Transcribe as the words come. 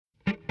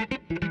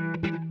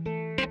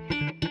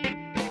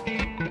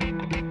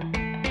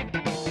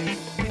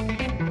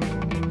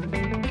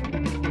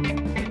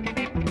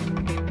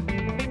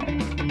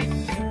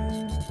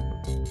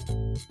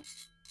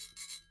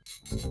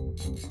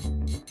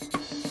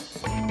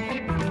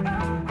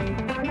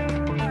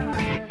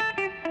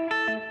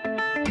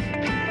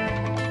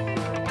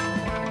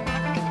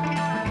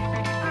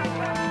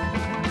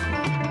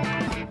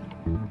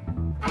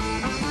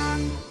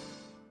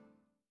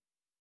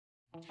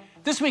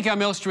This week on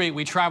Mill Street,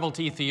 we traveled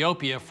to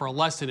Ethiopia for a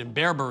lesson in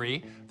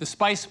Berbere, the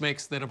spice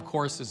mix that, of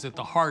course, is at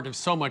the heart of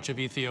so much of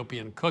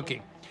Ethiopian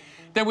cooking.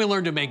 Then we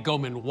learned to make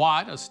Gomen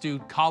Wat, a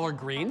stewed collard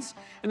greens,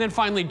 and then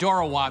finally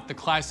Doro Wat, the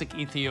classic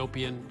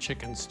Ethiopian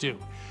chicken stew.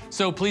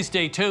 So please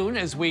stay tuned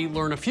as we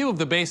learn a few of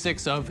the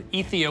basics of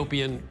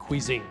Ethiopian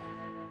cuisine.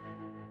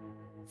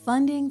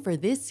 Funding for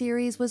this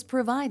series was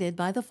provided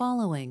by the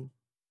following.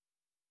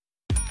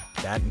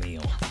 That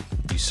meal.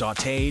 You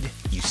sautéed,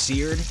 you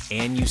seared,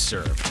 and you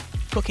served.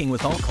 Cooking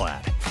with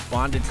All-Clad.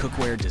 Bonded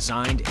cookware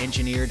designed,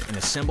 engineered, and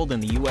assembled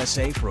in the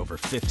USA for over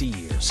 50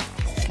 years.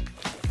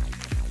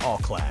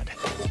 All-Clad.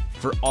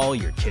 For all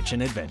your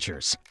kitchen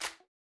adventures.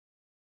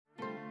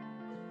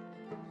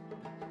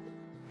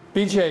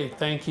 BJ,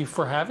 thank you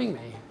for having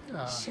me.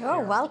 Sure,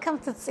 here. Welcome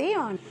to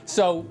Zion.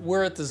 So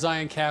we're at the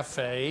Zion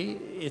Cafe.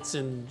 It's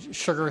in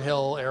Sugar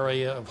Hill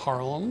area of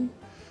Harlem.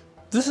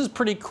 This is a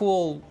pretty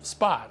cool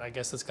spot. I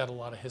guess it's got a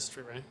lot of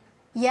history, right?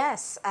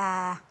 Yes,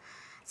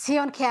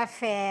 Zion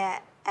Cafe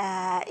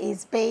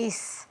is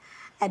based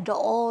at the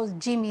old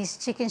Jimmy's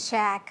Chicken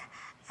Shack,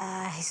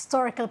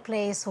 historical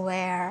place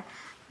where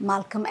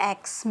Malcolm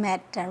X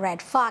met Red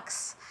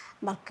Fox.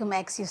 Malcolm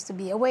X used to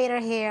be a waiter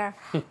here,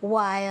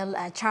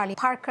 while Charlie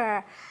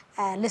Parker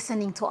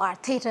listening to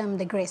Art Tatum,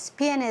 the great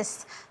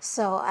pianist.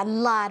 So a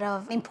lot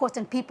of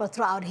important people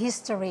throughout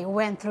history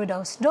went through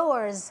those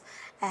doors.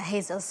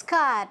 Hazel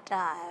Scott,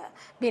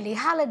 Billie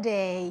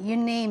Holiday, you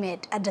name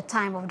it, at the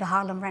time of the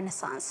Harlem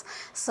Renaissance.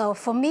 So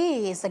for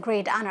me, it's a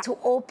great honor to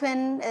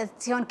open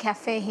Zion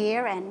Cafe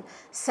here and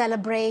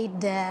celebrate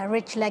the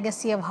rich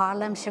legacy of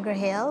Harlem, Sugar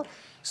Hill.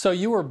 So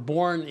you were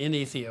born in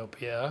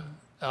Ethiopia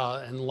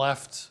and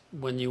left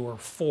when you were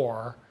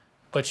 4,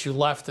 but you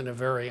left in a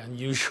very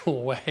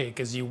unusual way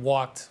because you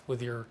walked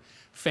with your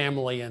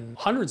family and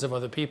hundreds of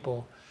other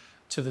people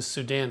to the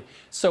Sudan.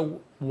 So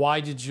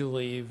why did you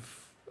leave?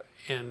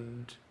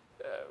 And,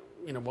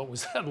 you know, what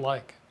was that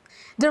like?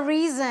 The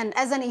reason,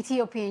 as an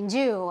Ethiopian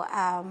Jew,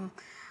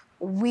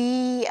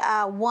 we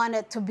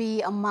wanted to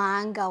be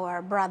among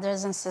our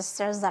brothers and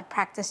sisters that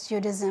practice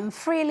Judaism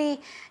freely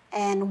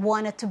and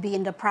wanted to be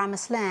in the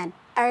Promised Land.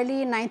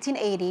 Early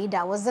 1980,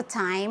 that was the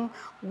time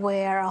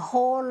where a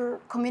whole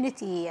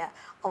community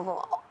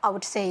of, I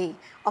would say,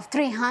 of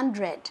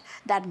 300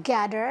 that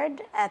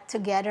gathered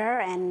together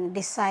and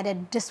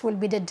decided this will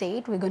be the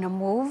date we're going to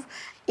move.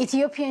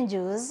 Ethiopian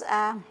Jews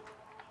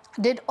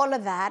did all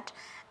of that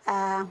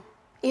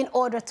in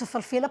order to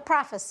fulfill a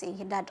prophecy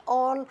that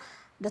all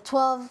the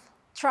 12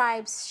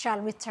 tribes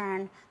shall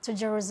return to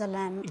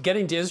Jerusalem.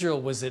 Getting to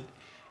Israel, was it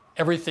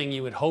everything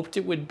you had hoped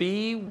it would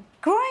be?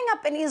 Growing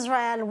up in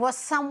Israel was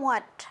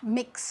somewhat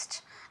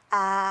mixed.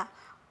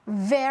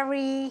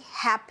 Very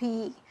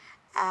happy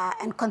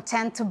and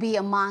content to be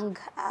among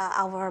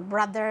our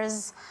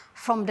brothers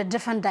from the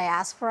different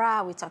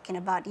diaspora. We're talking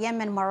about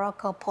Yemen,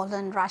 Morocco,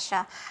 Poland,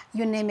 Russia,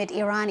 you name it,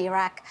 Iran,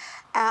 Iraq.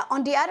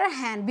 On the other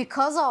hand,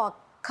 because of our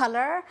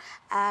color,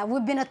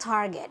 we've been a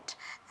target.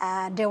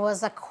 There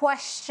was a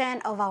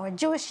question of our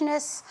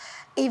Jewishness,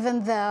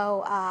 even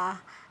though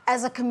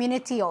as a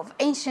community of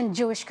ancient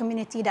Jewish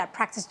community that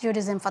practiced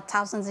Judaism for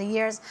thousands of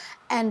years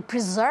and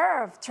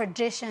preserved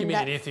tradition. You mean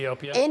in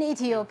Ethiopia? In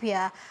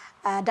Ethiopia,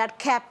 that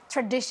kept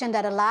tradition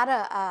that a lot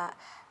of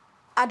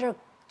other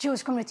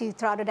Jewish community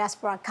throughout the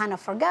diaspora kind of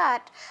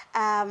forgot.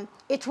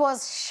 It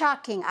was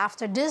shocking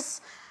after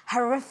this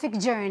horrific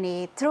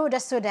journey through the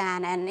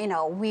Sudan, and you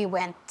know, we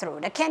went through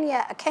the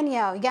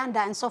Kenya,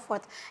 Uganda, and so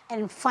forth,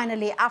 and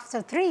finally,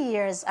 after 3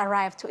 years,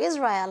 arrived to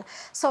Israel.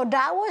 So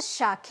that was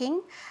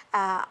shocking.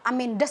 I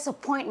mean,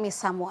 disappoint me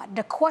somewhat.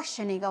 The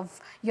questioning of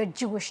your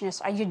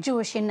Jewishness, are you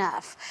Jewish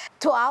enough?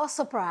 To our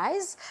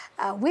surprise,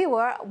 we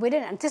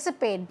didn't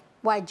anticipate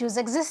white Jews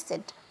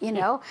existed. You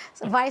know,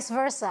 so vice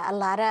versa. A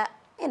lot of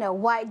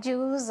white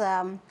Jews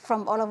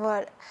from all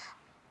over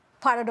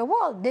part of the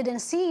world didn't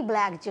see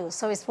black Jews.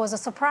 So it was a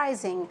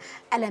surprising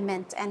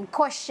element and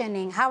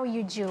questioning, how are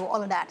you Jew,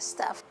 all of that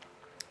stuff.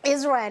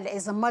 Israel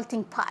is a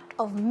melting pot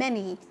of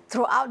many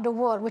throughout the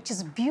world, which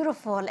is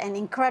beautiful and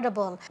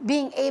incredible.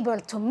 Being able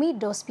to meet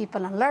those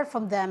people and learn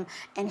from them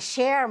and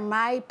share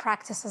my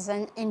practices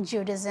in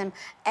Judaism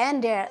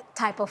and their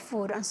type of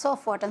food and so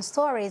forth and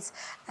stories.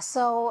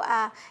 So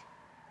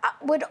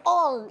with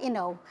all,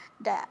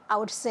 I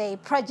would say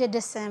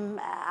prejudice,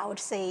 I would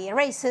say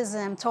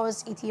racism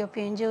towards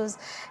Ethiopian Jews,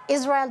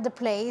 Israel, the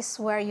place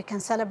where you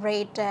can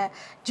celebrate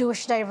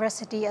Jewish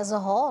diversity as a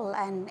whole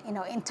and,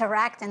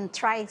 interact and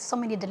try so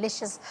many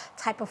delicious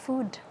type of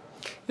food.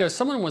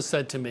 Someone once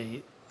said to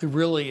me, there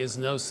really is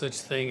no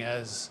such thing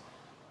as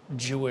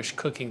Jewish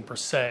cooking per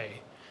se,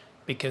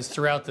 because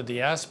throughout the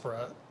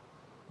diaspora,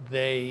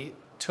 they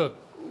took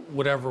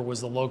whatever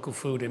was the local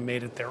food and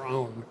made it their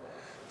own,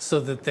 so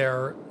that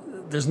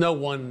there's no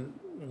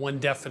one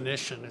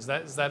definition.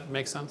 Does that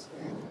make sense?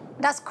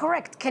 That's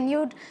correct. Can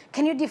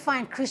you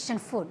define Christian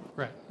food?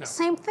 Right. No.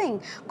 Same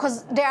thing, because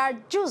there are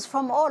Jews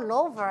from all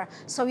over,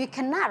 so you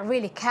cannot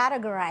really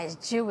categorize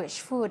Jewish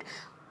food,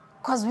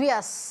 because we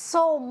are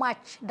so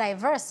much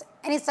diverse,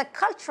 and it's a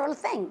cultural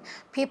thing.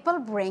 People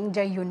bring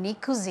their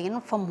unique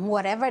cuisine from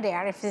wherever they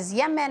are, if it's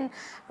Yemen,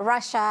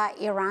 Russia,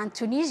 Iran,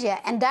 Tunisia,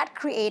 and that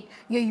create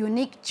your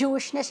unique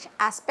Jewishness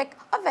aspect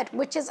of it,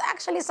 which is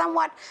actually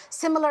somewhat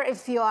similar.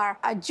 If you are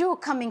a Jew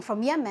coming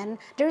from Yemen,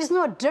 there is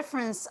no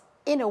difference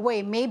in a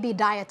way, maybe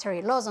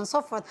dietary laws and so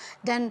forth,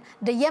 than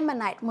the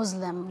Yemenite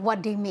Muslim,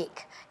 what they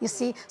make, you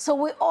see? So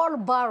we all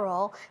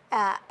borrow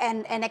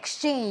and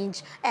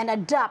exchange and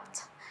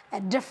adopt a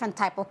different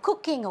type of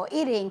cooking or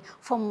eating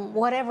from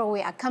whatever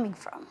we are coming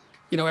from.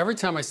 You know, every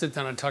time I sit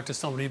down and talk to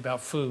somebody about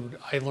food,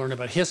 I learn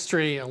about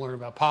history, I learn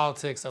about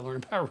politics, I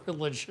learn about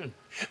religion.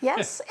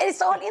 Yes,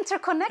 it's all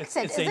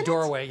interconnected, it's isn't a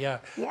doorway,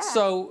 it? yeah.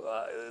 So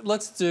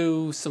let's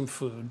do some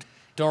food.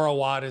 Doro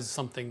Wat is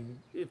something,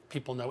 if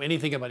people know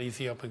anything about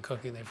Ethiopian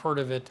cooking, they've heard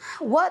of it.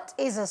 What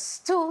is a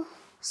stew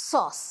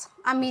sauce?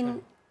 I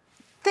mean,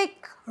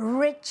 thick,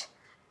 rich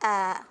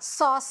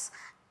sauce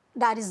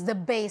that is the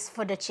base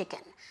for the chicken.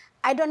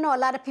 I don't know, a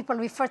lot of people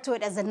refer to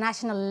it as a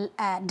national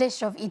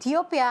dish of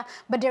Ethiopia,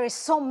 but there is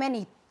so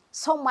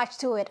much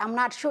to it. I'm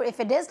not sure if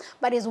it is,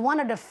 but it's one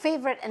of the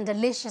favorite and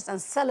delicious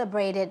and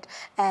celebrated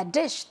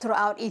dish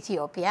throughout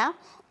Ethiopia.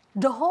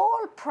 The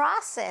whole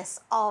process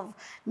of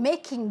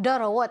making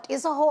Doro Wat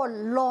is a whole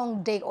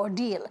long day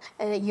ordeal.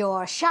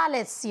 Your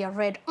shallots, your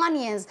red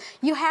onions,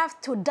 you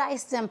have to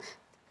dice them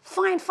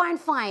fine.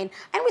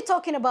 And we're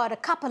talking about a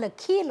couple of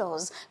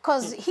kilos,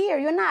 because here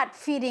you're not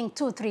feeding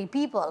 2-3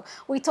 people.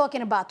 We're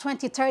talking about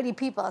 20-30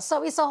 people.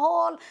 So it's a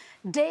whole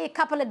day,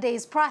 couple of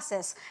days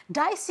process,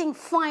 dicing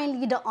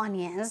finely the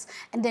onions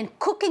and then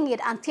cooking it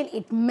until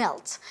it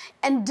melts.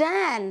 And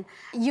then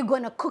you're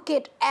gonna cook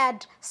it,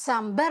 add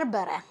some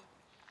berbere,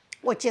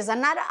 which is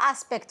another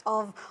aspect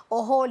of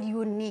a whole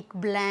unique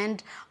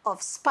blend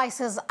of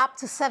spices, up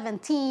to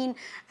 17.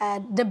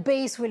 The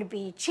base will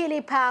be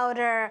chili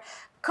powder,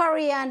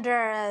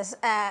 coriander,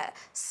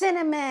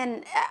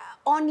 cinnamon,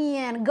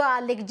 onion,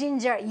 garlic,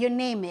 ginger, you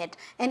name it.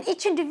 And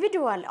each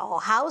individual or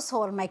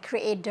household might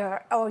create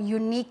their or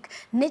unique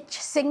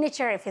niche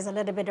signature. If it's a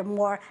little bit of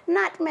more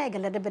nutmeg, a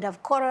little bit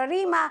of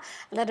kororima,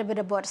 a little bit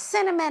about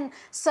cinnamon.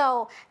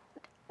 So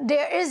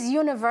there is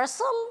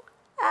universal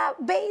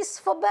base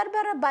for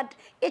berbere, but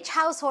each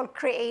household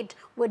create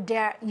with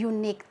their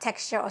unique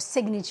texture or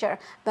signature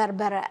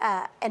berbere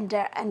in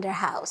their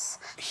house.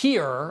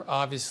 Here,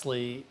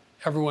 obviously,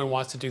 everyone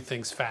wants to do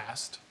things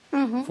fast,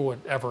 for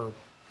whatever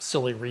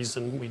silly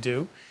reason we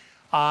do.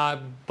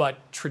 But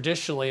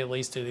traditionally, at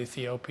least in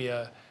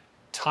Ethiopia,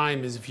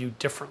 time is viewed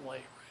differently.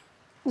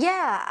 Right?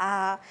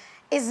 Yeah,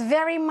 it's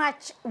very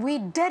much, we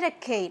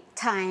dedicate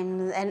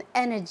time and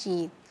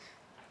energy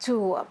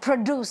to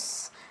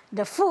produce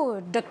the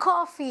food, the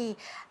coffee.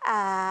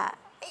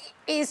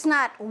 It's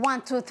not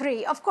 1, 2,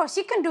 3. Of course,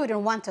 you can do it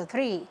in 1, 2,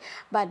 3,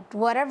 but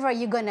whatever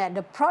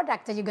the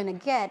product that you're gonna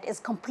get is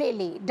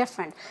completely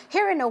different.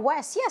 Here in the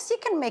West, yes, you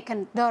can make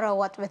a Doro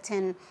Wat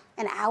within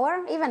an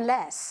hour, even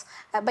less,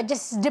 but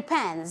just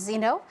depends, you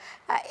know.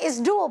 It's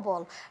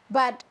doable,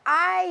 but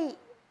I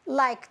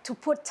like to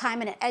put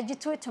time and energy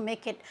to it to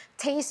make it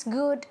taste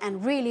good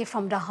and really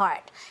from the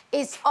heart.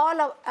 It's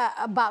all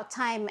about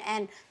time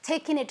and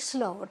taking it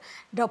slow.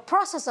 The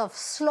process of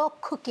slow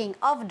cooking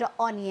of the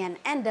onion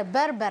and the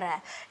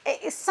berbere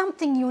is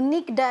something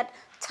unique that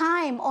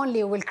time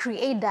only will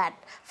create that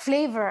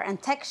flavor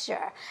and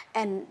texture.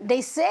 And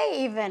they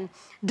say even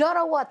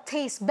Doro Wat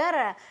tastes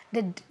better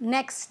the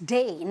next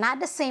day, not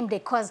the same day,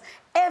 because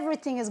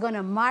everything is going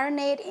to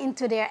marinate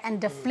into there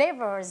and the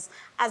flavors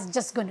are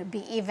just going to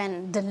be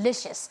even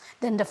delicious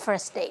than the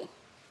first day.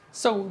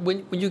 So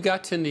when you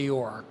got to New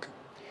York,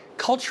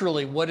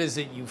 culturally, what is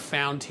it you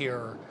found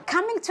here?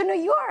 Coming to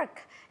New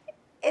York,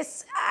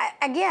 it's,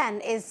 again,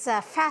 it's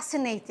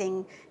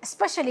fascinating,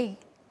 especially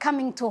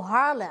coming to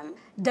Harlem,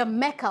 the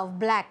mecca of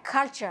Black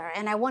culture,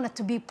 and I wanted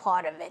to be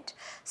part of it.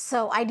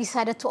 So I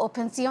decided to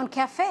open Zion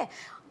Cafe,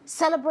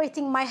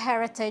 celebrating my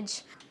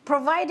heritage,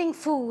 providing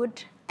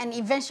food, and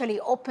eventually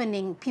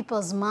opening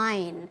people's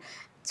mind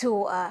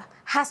to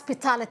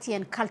hospitality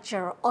and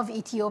culture of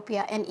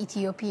Ethiopia and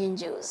Ethiopian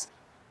Jews.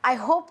 I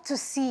hope to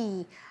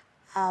see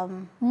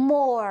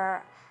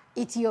more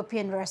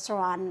Ethiopian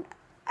restaurant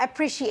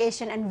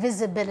appreciation and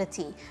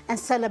visibility and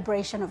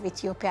celebration of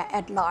Ethiopia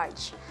at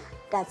large.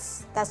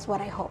 That's what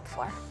I hope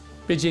for.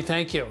 Biji,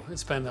 thank you.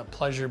 It's been a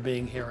pleasure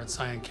being here at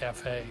Zion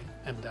Cafe,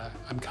 and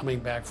I'm coming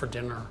back for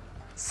dinner.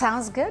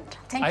 Sounds good.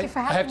 Thank you for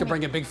having me. I have to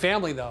bring a big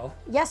family, though.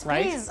 Yes,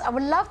 right? please. I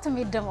would love to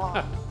meet them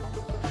all.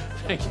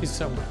 Thank you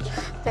so much.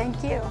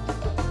 Thank you.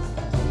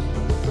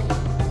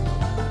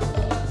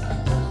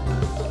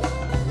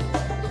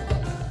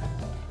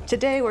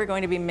 Today we're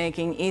going to be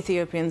making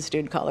Ethiopian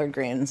stewed collard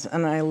greens,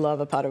 and I love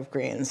a pot of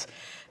greens.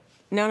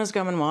 Known as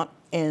Gomen Wat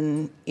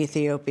in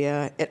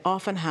Ethiopia, it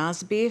often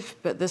has beef,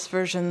 but this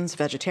version's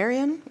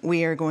vegetarian.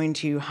 We are going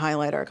to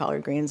highlight our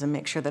collard greens and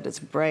make sure that it's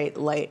bright,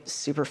 light,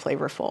 super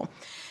flavorful.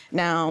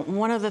 Now,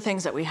 one of the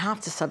things that we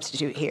have to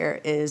substitute here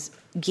is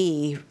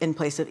ghee in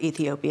place of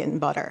Ethiopian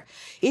butter.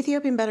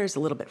 Ethiopian butter is a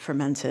little bit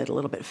fermented, a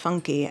little bit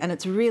funky, and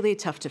it's really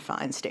tough to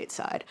find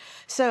stateside.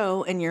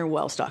 So in your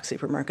well-stocked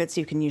supermarkets,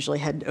 you can usually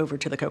head over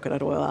to the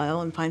coconut oil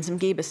aisle and find some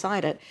ghee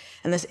beside it.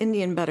 And this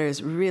Indian butter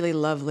is really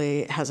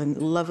lovely, has a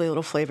lovely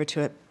little flavor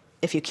to it.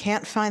 If you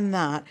can't find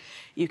that,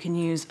 you can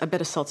use a bit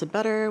of salted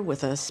butter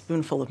with a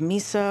spoonful of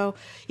miso.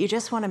 You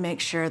just want to make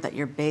sure that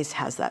your base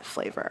has that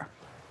flavor.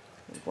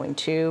 I'm going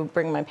to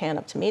bring my pan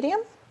up to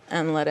medium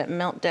and let it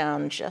melt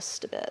down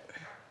just a bit.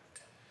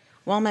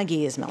 While my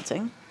ghee is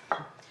melting,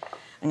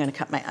 I'm going to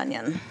cut my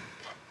onion.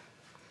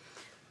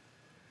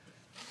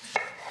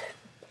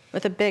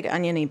 With a big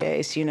oniony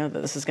base, you know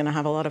that this is going to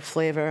have a lot of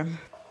flavor.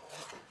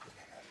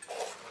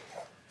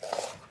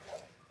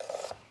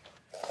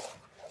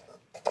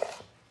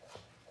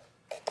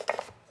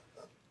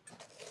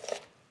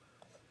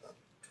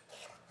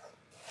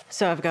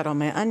 So I've got all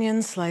my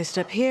onions sliced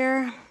up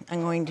here. I'm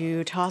going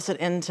to toss it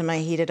into my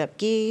heated up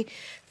ghee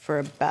for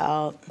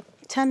about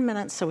 10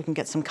 minutes so we can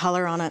get some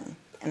color on it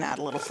and add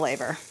a little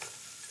flavor.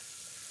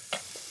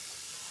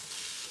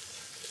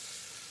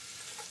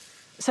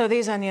 So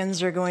these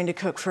onions are going to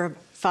cook for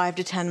 5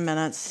 to 10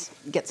 minutes,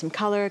 get some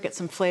color, get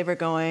some flavor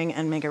going,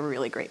 and make a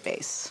really great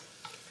base.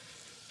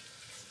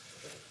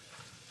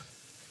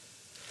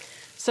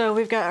 So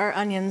we've got our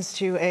onions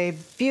to a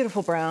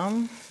beautiful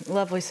brown,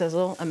 lovely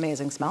sizzle,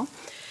 amazing smell.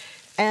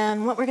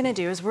 And what we're going to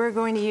do is we're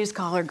going to use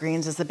collard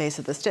greens as the base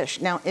of this dish.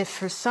 Now, if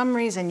for some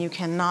reason you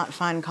cannot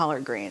find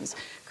collard greens,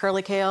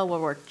 curly kale will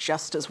work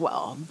just as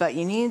well, but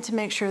you need to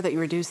make sure that you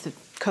reduce the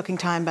cooking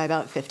time by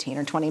about 15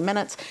 or 20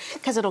 minutes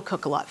because it'll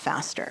cook a lot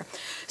faster.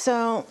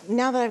 So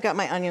now that I've got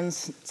my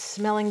onions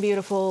smelling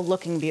beautiful,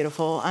 looking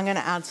beautiful, I'm going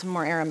to add some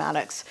more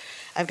aromatics.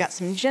 I've got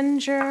some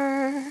ginger,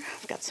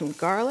 I've got some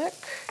garlic,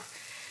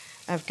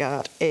 I've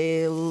got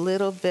a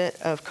little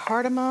bit of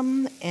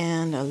cardamom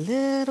and a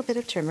little bit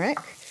of turmeric.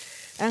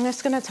 I'm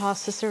just going to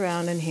toss this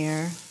around in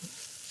here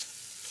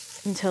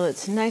until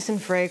it's nice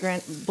and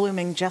fragrant,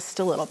 blooming just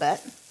a little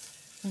bit.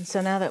 And so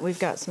now that we've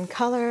got some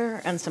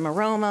color and some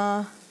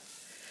aroma,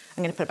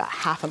 I'm going to put about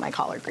half of my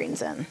collard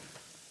greens in.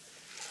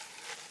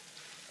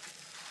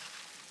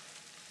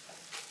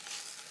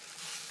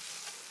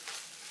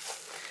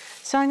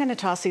 So I'm going to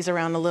toss these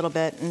around a little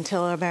bit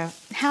until they're about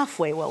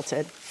halfway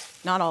wilted,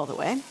 not all the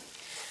way.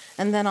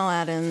 And then I'll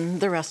add in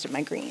the rest of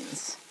my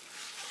greens.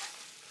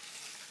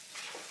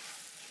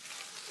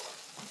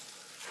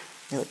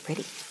 Really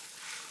pretty.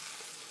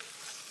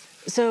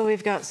 So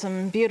we've got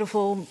some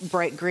beautiful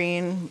bright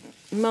green,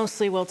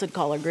 mostly wilted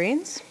collard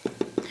greens.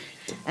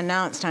 And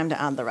now it's time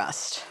to add the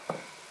rest. I'm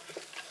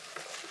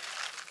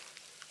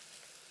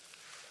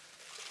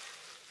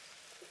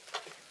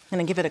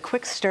going to give it a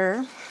quick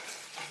stir.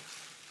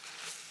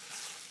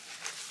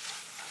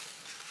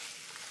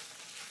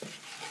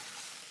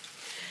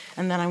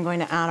 And then I'm going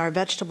to add our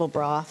vegetable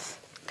broth,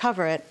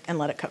 cover it, and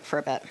let it cook for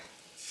a bit.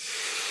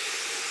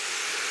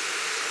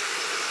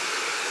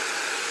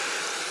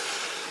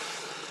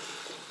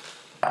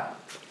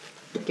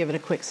 Give it a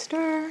quick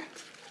stir.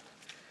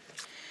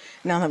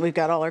 Now that we've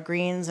got all our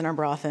greens and our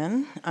broth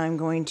in, I'm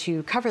going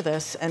to cover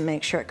this and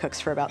make sure it cooks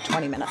for about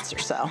 20 minutes or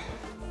so.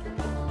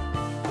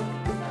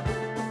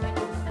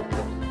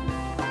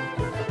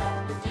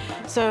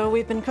 So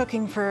we've been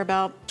cooking for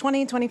about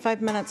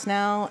 20-25 minutes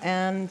now,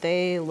 and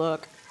they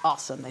look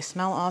awesome. They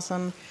smell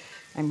awesome.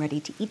 I'm ready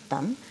to eat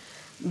them.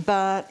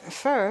 But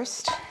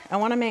first, I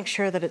want to make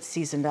sure that it's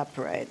seasoned up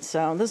right.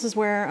 So this is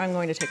where I'm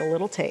going to take a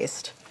little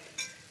taste.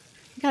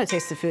 You gotta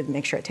taste the food and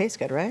make sure it tastes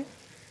good, right?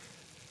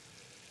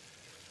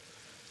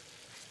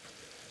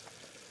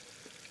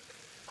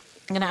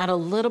 I'm gonna add a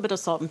little bit of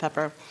salt and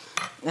pepper.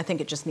 I think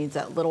it just needs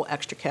that little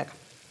extra kick.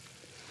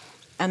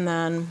 And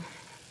then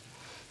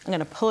I'm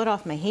gonna pull it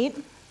off my heat.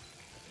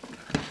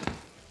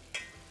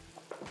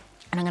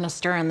 And I'm gonna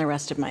stir in the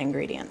rest of my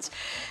ingredients.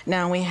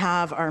 Now we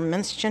have our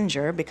minced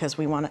ginger because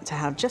we want it to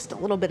have just a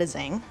little bit of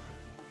zing.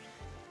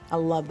 I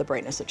love the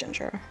brightness of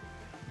ginger.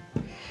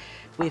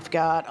 We've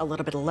got a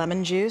little bit of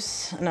lemon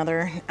juice,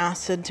 another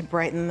acid to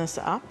brighten this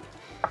up.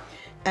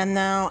 And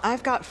now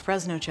I've got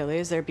Fresno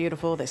chilies. They're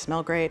beautiful, they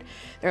smell great.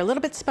 They're a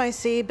little bit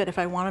spicy, but if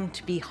I want them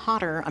to be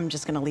hotter, I'm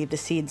just gonna leave the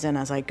seeds in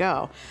as I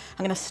go.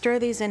 I'm gonna stir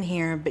these in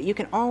here, but you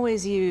can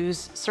always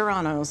use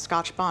serranos,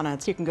 Scotch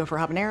bonnets. You can go for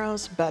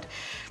habaneros, but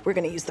we're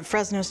gonna use the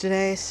Fresnos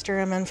today. Stir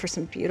them in for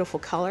some beautiful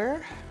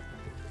color.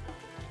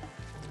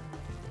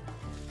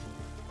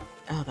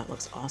 Oh, that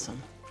looks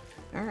awesome.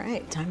 All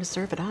right, time to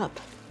serve it up.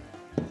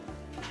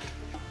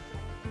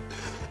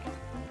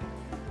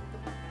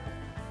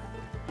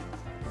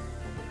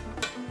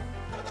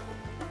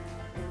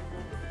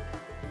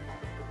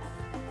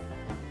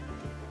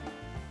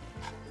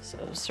 So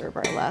serve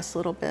our last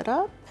little bit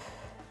up.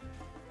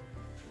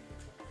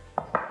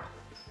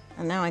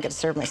 And now I gotta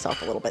serve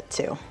myself a little bit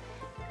too.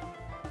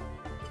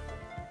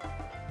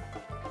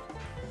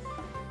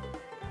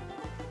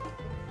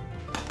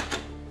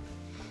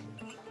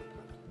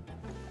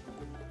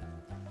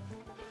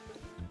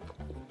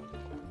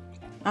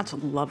 That's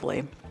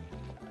lovely.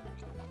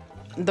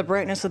 The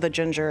brightness of the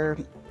ginger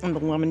and the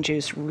lemon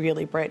juice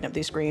really brighten up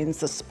these greens.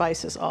 The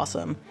spice is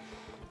awesome.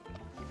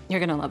 You're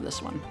gonna love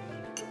this one.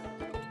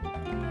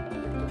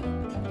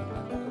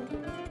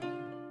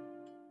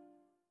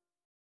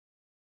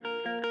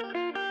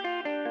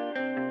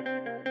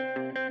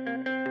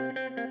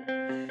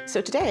 So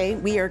today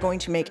we are going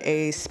to make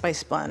a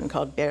spice blend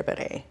called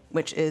Berbere,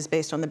 which is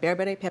based on the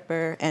Berbere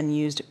pepper and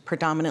used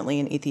predominantly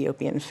in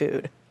Ethiopian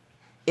food.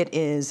 It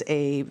is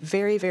a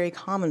very, very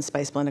common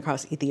spice blend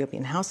across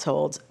Ethiopian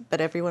households,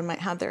 but everyone might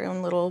have their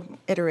own little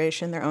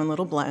iteration, their own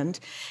little blend,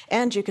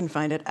 and you can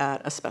find it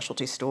at a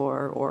specialty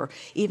store or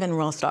even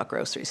raw-stock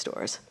grocery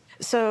stores.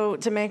 So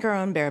to make our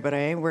own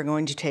Berbere, we're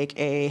going to take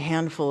a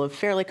handful of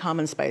fairly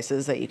common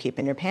spices that you keep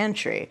in your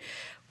pantry.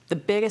 The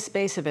biggest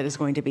base of it is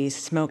going to be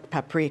smoked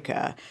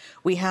paprika.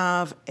 We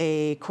have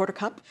a 1/4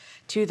 cup.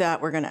 To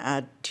that, we're going to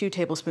add 2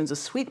 tablespoons of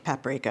sweet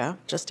paprika,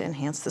 just to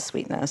enhance the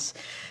sweetness.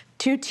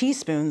 2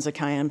 teaspoons of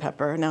cayenne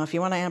pepper. Now, if you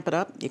want to amp it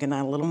up, you can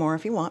add a little more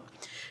if you want.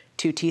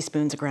 2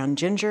 teaspoons of ground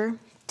ginger,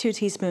 2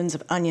 teaspoons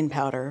of onion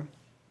powder,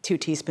 2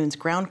 teaspoons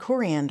ground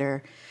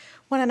coriander,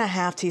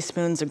 1½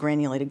 teaspoons of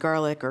granulated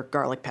garlic or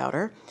garlic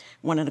powder,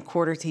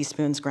 1¼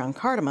 teaspoons ground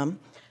cardamom,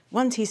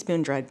 1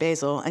 teaspoon dried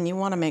basil, and you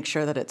want to make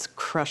sure that it's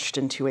crushed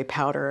into a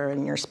powder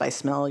in your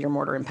spice mill, your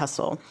mortar and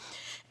pestle,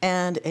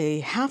 and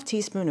a ½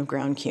 teaspoon of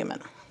ground cumin.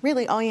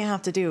 Really, all you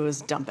have to do is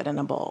dump it in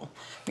a bowl.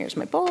 Here's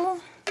my bowl.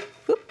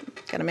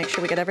 Whoop. Gotta make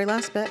sure we get every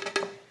last bit.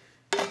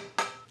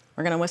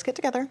 We're gonna whisk it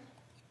together.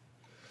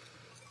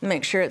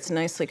 Make sure it's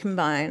nicely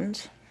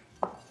combined.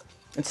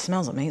 It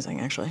smells amazing,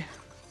 actually.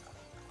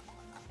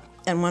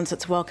 And once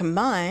it's well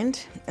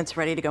combined, it's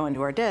ready to go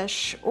into our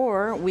dish,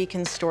 or we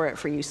can store it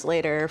for use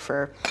later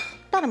for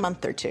about a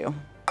month or 2.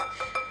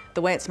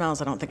 The way it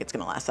smells, I don't think it's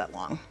gonna last that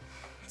long.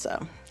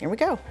 So here we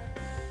go.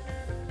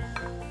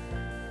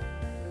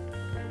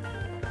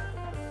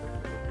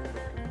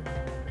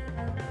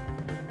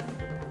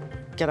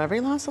 Get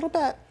every last little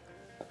bit,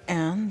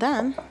 and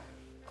then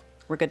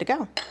we're good to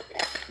go.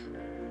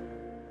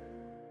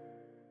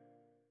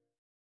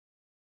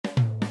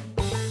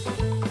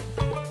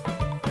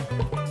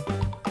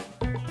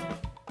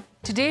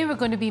 Today we're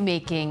going to be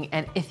making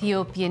an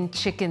Ethiopian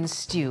chicken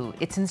stew.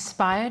 It's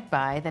inspired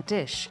by the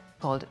dish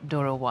called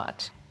Doro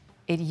Wat.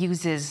 It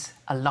uses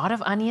a lot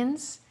of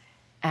onions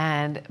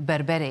and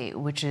berbere,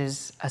 which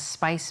is a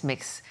spice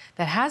mix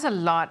that has a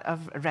lot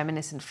of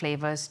reminiscent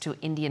flavors to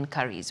Indian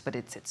curries, but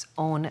it's its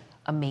own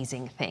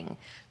amazing thing.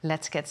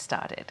 Let's get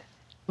started.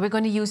 We're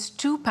going to use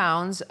 2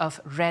 pounds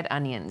of red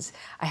onions.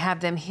 I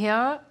have them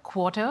here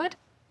quartered.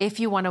 If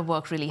you want to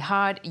work really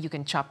hard, you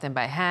can chop them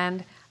by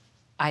hand.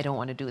 I don't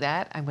want to do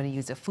that. I'm going to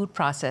use a food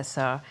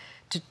processor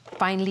to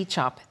finely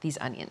chop these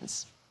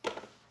onions.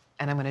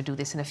 And I'm going to do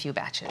this in a few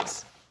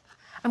batches.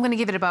 I'm going to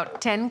give it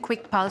about 10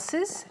 quick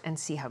pulses and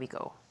see how we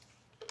go.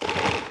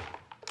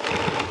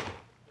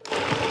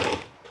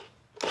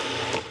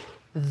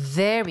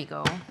 There we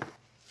go.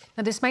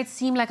 Now, this might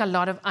seem like a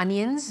lot of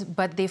onions,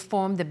 but they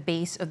form the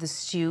base of the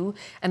stew.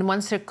 And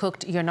once they're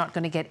cooked, you're not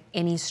going to get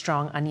any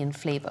strong onion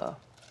flavor.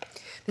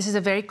 This is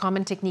a very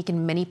common technique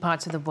in many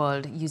parts of the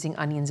world, using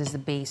onions as the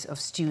base of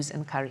stews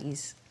and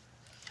curries.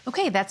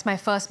 Okay, that's my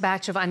first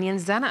batch of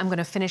onions done. I'm going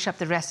to finish up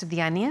the rest of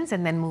the onions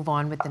and then move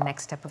on with the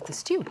next step of the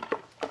stew.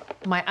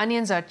 My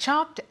onions are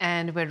chopped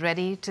and we're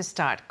ready to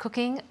start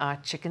cooking our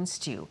chicken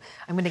stew.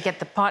 I'm going to get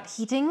the pot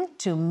heating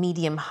to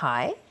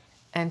medium-high.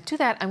 And to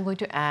that, I'm going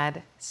to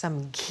add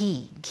some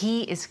ghee.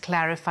 Ghee is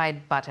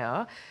clarified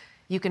butter.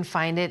 You can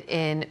find it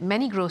in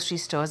many grocery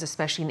stores,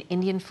 especially in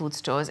Indian food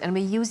stores. And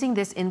we're using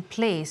this in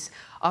place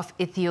of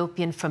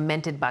Ethiopian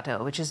fermented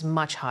butter, which is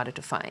much harder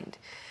to find.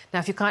 Now,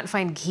 if you can't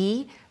find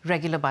ghee,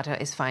 regular butter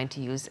is fine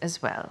to use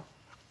as well.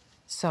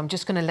 So I'm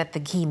just going to let the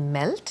ghee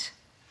melt.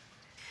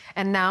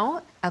 And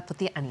now I'll put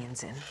the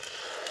onions in.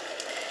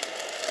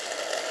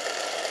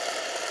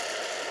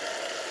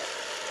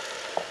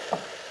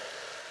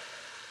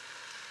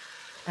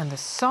 And the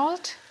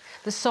salt.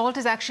 The salt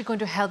is actually going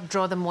to help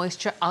draw the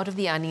moisture out of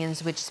the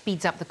onions, which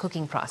speeds up the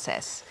cooking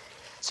process.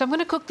 So I'm going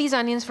to cook these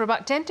onions for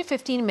about 10 to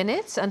 15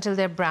 minutes until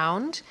they're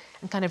browned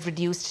and kind of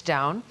reduced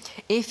down.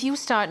 If you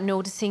start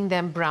noticing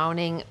them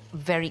browning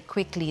very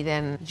quickly,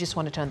 then you just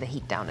want to turn the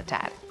heat down a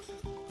tad.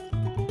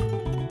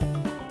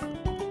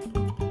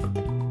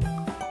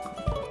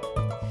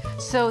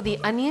 So the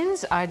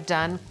onions are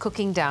done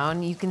cooking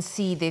down. You can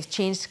see they've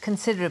changed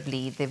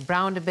considerably. They've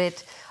browned a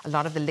bit. A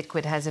lot of the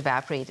liquid has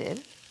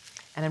evaporated.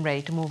 And I'm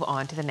ready to move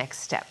on to the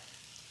next step.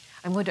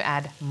 I'm going to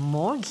add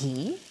more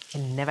ghee. You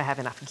can never have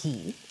enough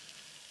ghee.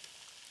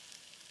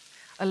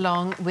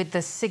 Along with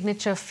the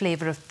signature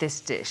flavor of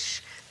this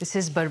dish. This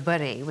is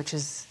Berbere, which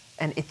is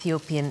an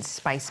Ethiopian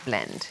spice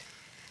blend.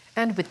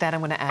 And with that,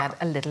 I'm going to add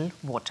a little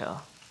water.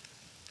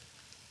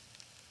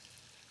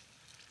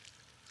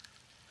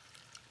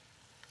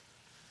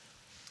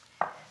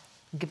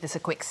 Give this a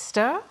quick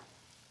stir.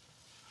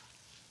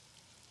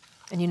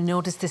 And you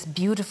notice this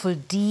beautiful,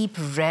 deep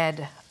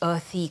red,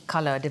 earthy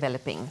color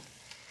developing.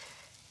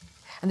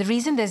 And the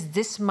reason there's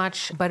this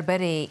much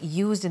berbere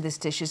used in this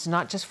dish is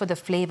not just for the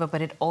flavor,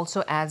 but it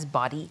also adds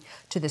body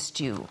to the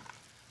stew.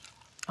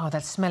 Oh,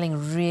 that's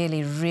smelling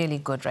really, really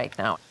good right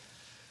now.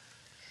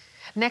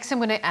 Next, I'm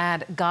going to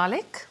add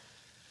garlic.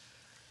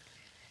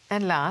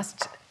 And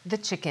last, the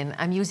chicken.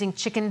 I'm using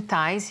chicken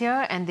thighs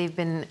here, and they've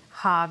been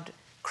halved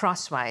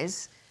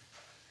crosswise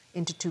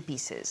into 2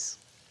 pieces.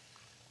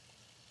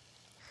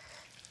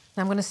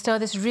 Now I'm going to stir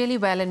this really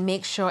well and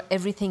make sure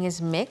everything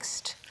is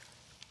mixed.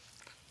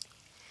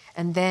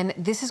 And then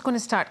this is going to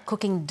start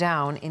cooking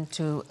down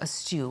into a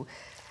stew.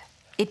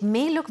 It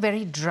may look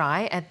very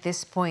dry at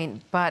this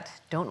point, but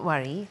don't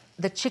worry.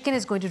 The chicken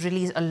is going to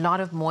release a lot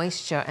of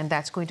moisture, and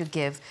that's going to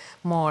give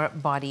more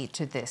body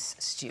to this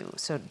stew.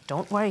 So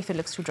don't worry if it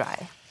looks too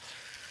dry.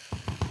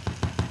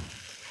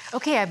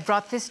 Okay, I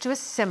brought this to a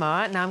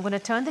simmer. Now I'm going to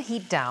turn the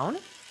heat down,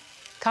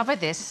 cover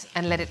this,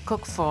 and let it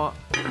cook for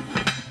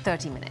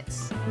 30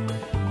 minutes.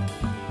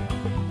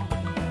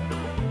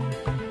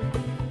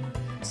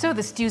 So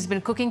the stew's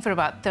been cooking for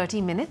about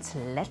 30 minutes.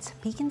 Let's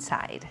peek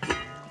inside.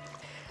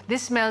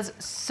 This smells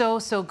so,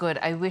 so good.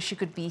 I wish you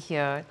could be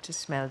here to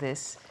smell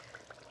this.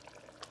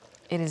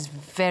 It is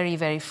very,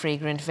 very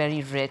fragrant,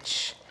 very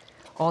rich.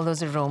 All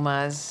those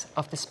aromas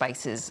of the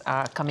spices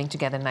are coming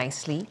together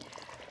nicely.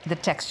 The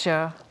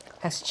texture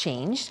has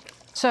changed.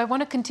 So I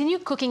want to continue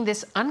cooking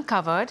this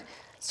uncovered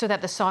so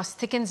that the sauce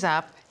thickens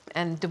up.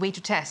 And the way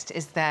to test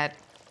is that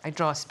I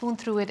draw a spoon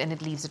through it and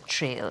it leaves a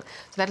trail.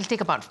 So that'll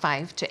take about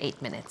 5 to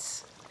 8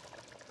 minutes.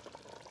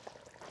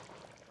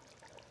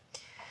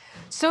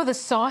 So the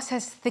sauce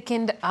has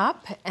thickened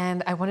up,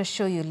 and I want to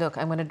show you, look,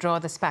 I'm going to draw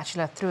the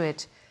spatula through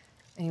it,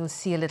 and you'll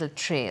see a little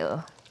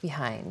trail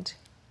behind.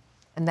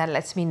 And that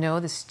lets me know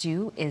the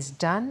stew is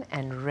done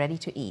and ready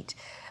to eat.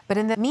 But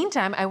in the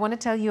meantime, I want to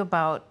tell you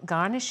about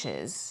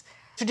garnishes.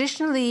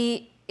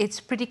 Traditionally, it's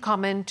pretty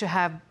common to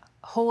have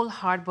whole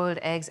hard-boiled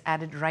eggs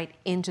added right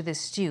into this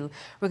stew.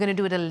 We're going to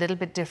do it a little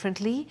bit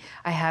differently.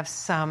 I have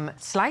some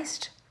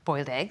sliced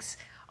boiled eggs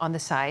on the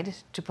side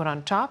to put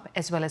on top,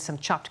 as well as some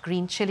chopped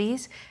green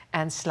chilies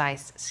and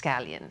sliced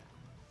scallion.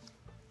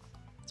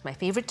 It's my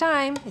favorite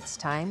time. It's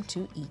time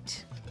to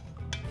eat.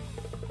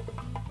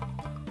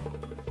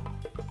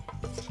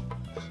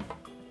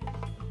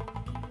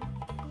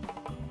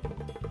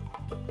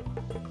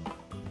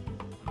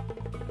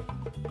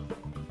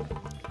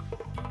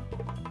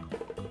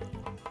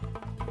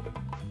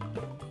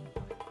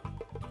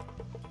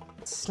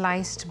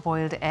 Sliced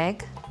boiled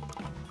egg,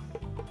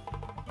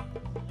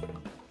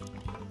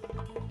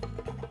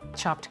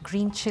 chopped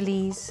green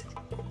chilies.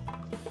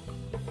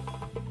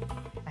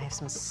 I have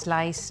some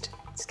sliced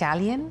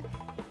scallion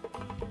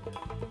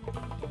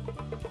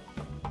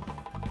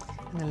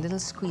and a little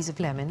squeeze of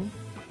lemon.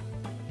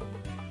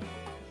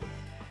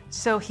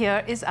 So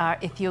here is our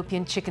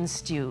Ethiopian chicken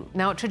stew.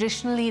 Now,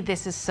 traditionally,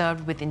 this is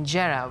served with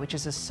injera, which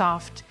is a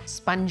soft,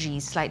 spongy,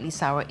 slightly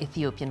sour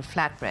Ethiopian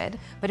flatbread.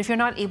 But if you're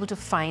not able to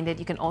find it,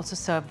 you can also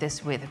serve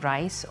this with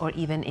rice or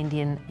even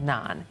Indian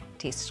naan.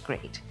 Tastes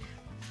great.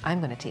 I'm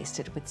going to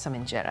taste it with some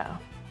injera.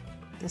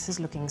 This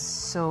is looking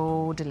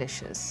so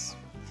delicious.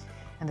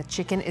 And the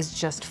chicken is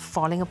just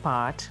falling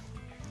apart.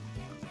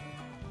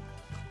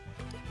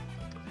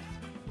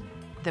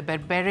 The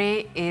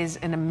berbere is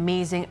an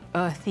amazing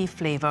earthy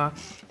flavor.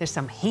 There's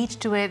some heat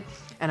to it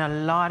and a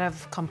lot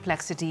of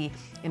complexity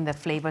in the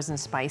flavors and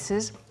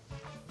spices.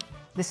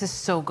 This is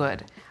so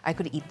good. I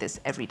could eat this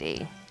every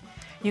day.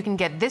 You can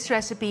get this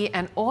recipe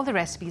and all the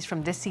recipes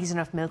from this season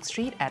of Milk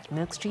Street at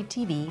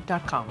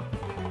milkstreettv.com.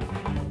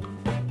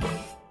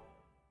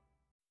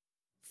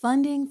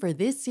 Funding for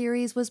this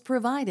series was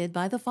provided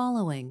by the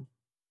following.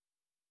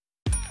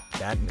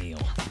 That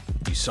meal.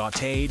 You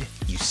sautéed,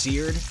 you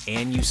seared,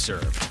 and you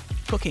served.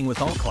 Cooking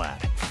with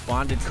All-Clad.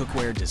 Bonded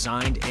cookware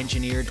designed,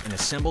 engineered, and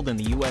assembled in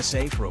the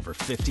USA for over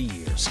 50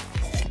 years.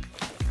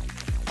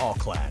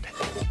 All-Clad.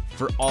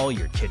 For all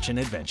your kitchen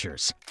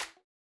adventures.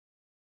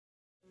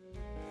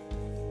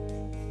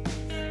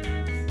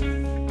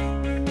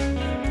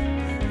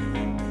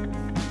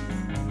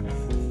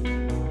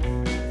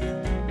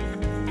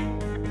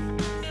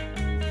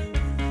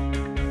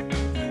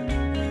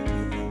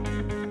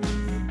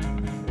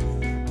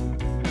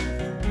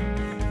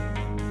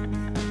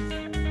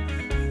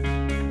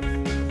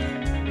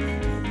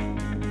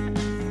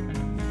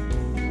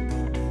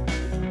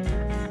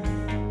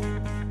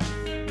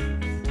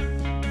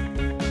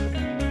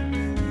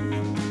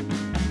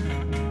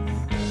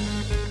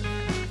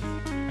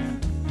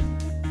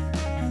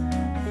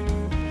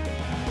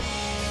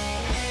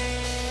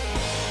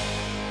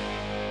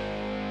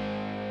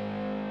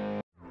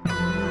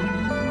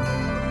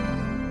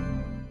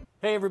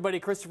 Hey everybody,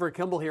 Christopher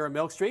Kimball here at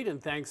Milk Street,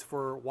 and thanks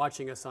for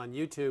watching us on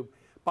YouTube.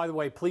 By the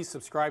way, please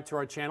subscribe to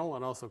our channel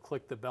and also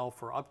click the bell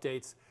for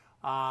updates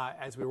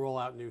as we roll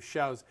out new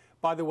shows.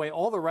 By the way,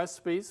 all the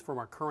recipes from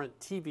our current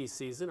TV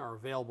season are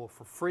available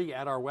for free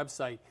at our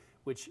website,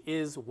 which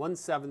is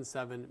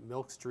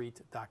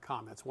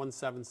 177milkstreet.com. That's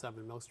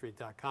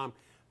 177milkstreet.com.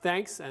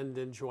 Thanks and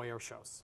enjoy our shows.